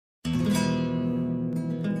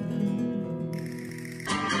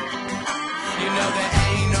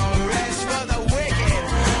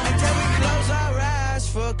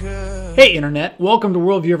Hey Internet, welcome to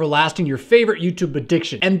Worldview Everlasting, your favorite YouTube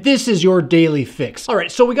addiction, and this is your daily fix.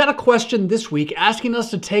 Alright, so we got a question this week asking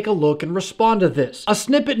us to take a look and respond to this. A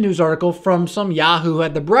snippet news article from some Yahoo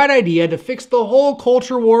had the bright idea to fix the whole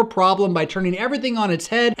culture war problem by turning everything on its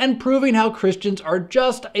head and proving how Christians are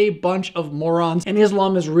just a bunch of morons and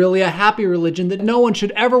Islam is really a happy religion that no one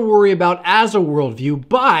should ever worry about as a worldview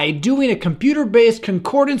by doing a computer-based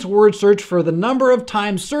concordance word search for the number of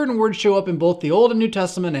times certain words show up in both the Old and New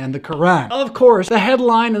Testament and the Quran. Of course, the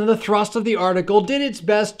headline and the thrust of the article did its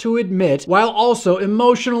best to admit, while also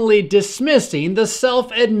emotionally dismissing, the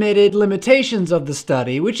self-admitted limitations of the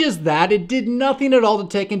study, which is that it did nothing at all to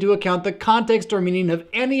take into account the context or meaning of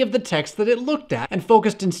any of the text that it looked at, and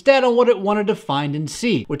focused instead on what it wanted to find and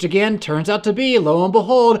see. Which again, turns out to be, lo and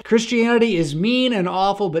behold, Christianity is mean and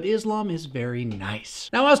awful, but Islam is very nice.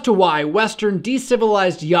 Now as to why Western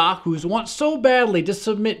decivilized yahoos want so badly to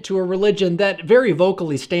submit to a religion that very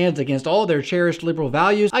vocally stands against all their cherished liberal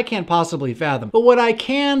values, I can't possibly fathom. But what I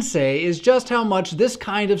can say is just how much this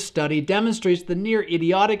kind of study demonstrates the near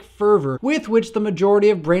idiotic fervor with which the majority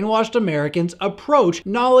of brainwashed Americans approach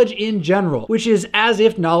knowledge in general, which is as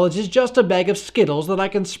if knowledge is just a bag of Skittles that I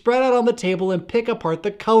can spread out on the table and pick apart the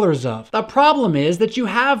colors of. The problem is that you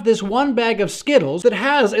have this one bag of Skittles that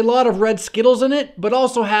has a lot of red Skittles in it, but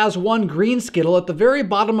also has one green Skittle at the very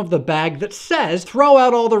bottom of the bag that says, throw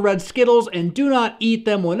out all the red Skittles and do not eat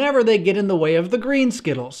them whenever they get in the way of the green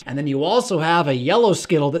Skittles. And then you also have a yellow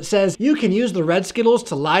Skittle that says you can use the red Skittles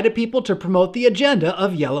to lie to people to promote the agenda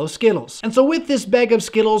of yellow Skittles. And so with this bag of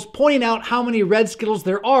Skittles, pointing out how many red Skittles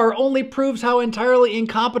there are only proves how entirely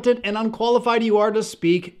incompetent and unqualified you are to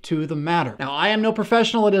speak to the matter. Now, I am no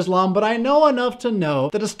professional at Islam, but I know enough to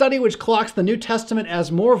know that a study which clocks the New Testament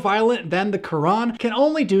as more violent than the Quran can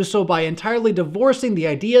only do so by entirely divorcing the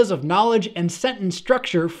ideas of knowledge and sentence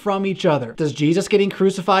structure from each other. Does Jesus getting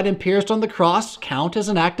crucified and pierced on the cross count as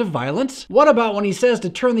an act of violence? What about when he says to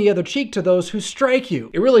turn the other cheek to those who strike you?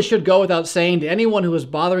 It really should go without saying to anyone who is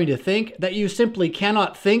bothering to think that you simply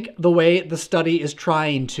cannot think the way the study is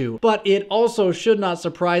trying to. But it also should not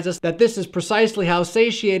surprise us that this is precisely how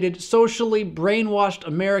satiated, socially brainwashed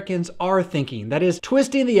Americans are thinking. That is,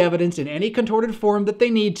 twisting the evidence in any contorted form that they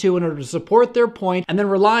need to in order to support their point, and then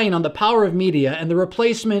relying on the power of media and the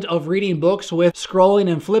replacement of reading books with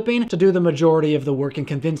scrolling and flipping to do the majority of the work in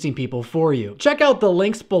convincing people for you. Check out the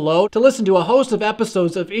links below to listen to a host of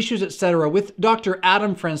episodes of Issues Etc. with Dr.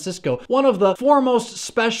 Adam Francisco, one of the foremost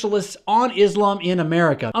specialists on Islam in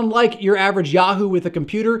America. Unlike your average Yahoo with a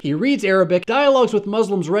computer, he reads Arabic, dialogues with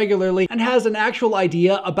Muslims regularly, and has an actual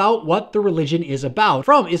idea about what the religion is about,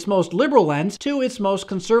 from its most liberal lens to its most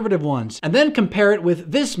conservative ones. And then compare it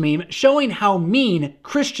with this meme showing how mean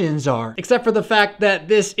Christians are, except for the fact that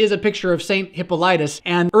this is a picture of Saint Hippolytus,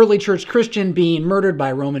 an early church Christian being murdered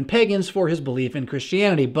by Roman pagans for his belief in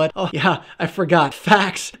Christianity. But, oh yeah, I forgot.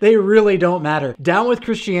 Facts, they really don't matter. Down with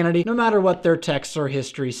Christianity, no matter what their texts or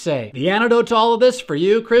histories say. The antidote to all of this for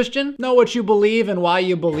you, Christian? Know what you believe and why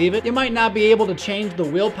you believe it. You might not be able to change the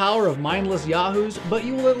willpower of mindless yahoos, but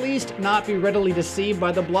you will at least not be readily deceived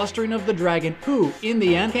by the blustering of the dragon, who, in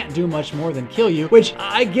the end, can't do much more than kill you, which,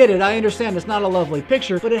 I get it, I understand it's not a lovely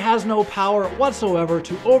picture, but it has no power whatsoever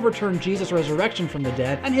to overturn Jesus' resurrection from the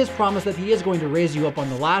dead and his promise that he is going to raise you up on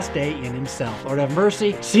the last day in himself. Lord have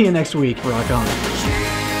mercy. See you next week. Rock on.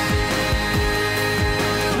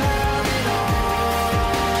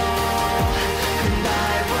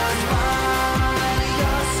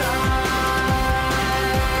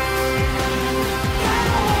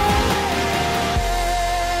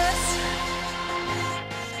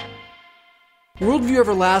 Worldview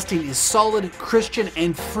Everlasting is solid, Christian,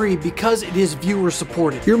 and free because it is viewer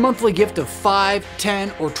supported. Your monthly gift of $5,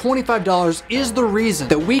 $10, or $25 is the reason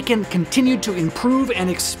that we can continue to improve and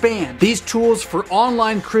expand these tools for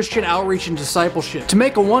online Christian outreach and discipleship. To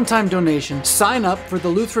make a one-time donation, sign up for the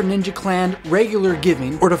Lutheran Ninja Clan regular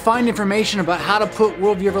giving, or to find information about how to put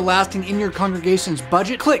Worldview Everlasting in your congregation's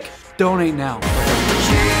budget, click Donate Now.